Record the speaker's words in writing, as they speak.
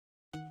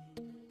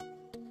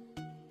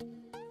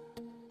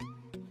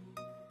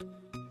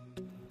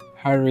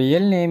Her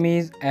real name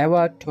is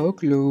Eva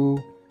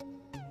Tocloo.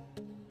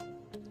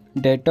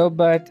 Date of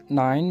birth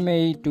 9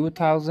 May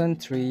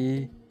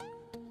 2003.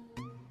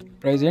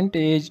 Present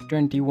age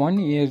 21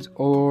 years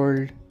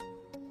old.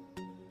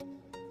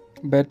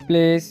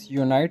 Birthplace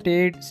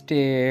United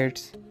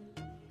States.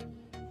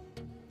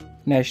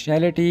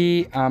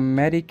 Nationality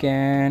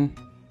American.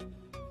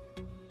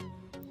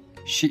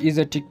 She is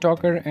a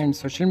TikToker and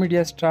social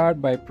media star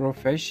by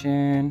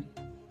profession.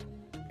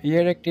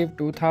 Year active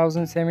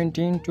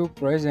 2017 to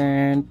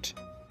present.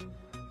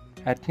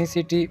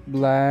 Ethnicity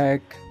Black.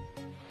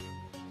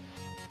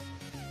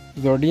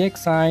 Zodiac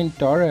sign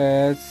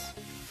Taurus.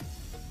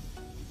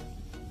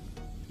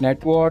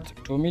 Net worth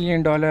 $2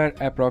 million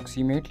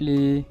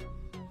approximately.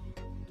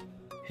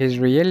 His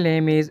real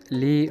name is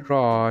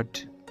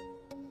Raed.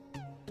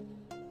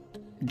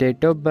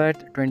 Date of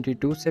birth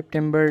 22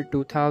 September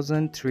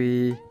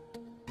 2003.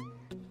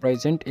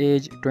 Present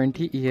age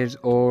 20 years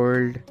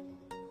old.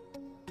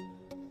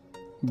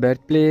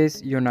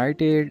 Birthplace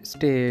United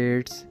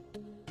States.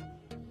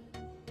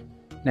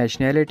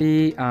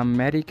 Nationality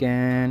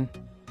American.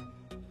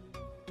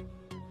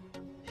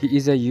 He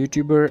is a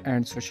YouTuber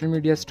and social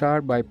media star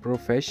by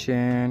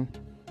profession.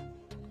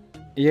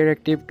 Year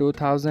active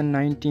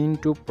 2019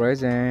 to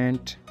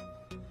present.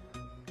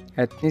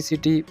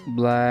 Ethnicity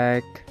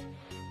Black.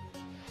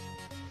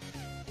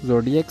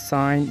 Zodiac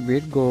sign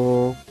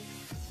Virgo.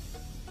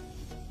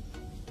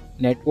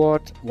 Net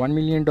worth $1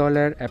 million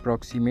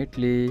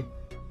approximately.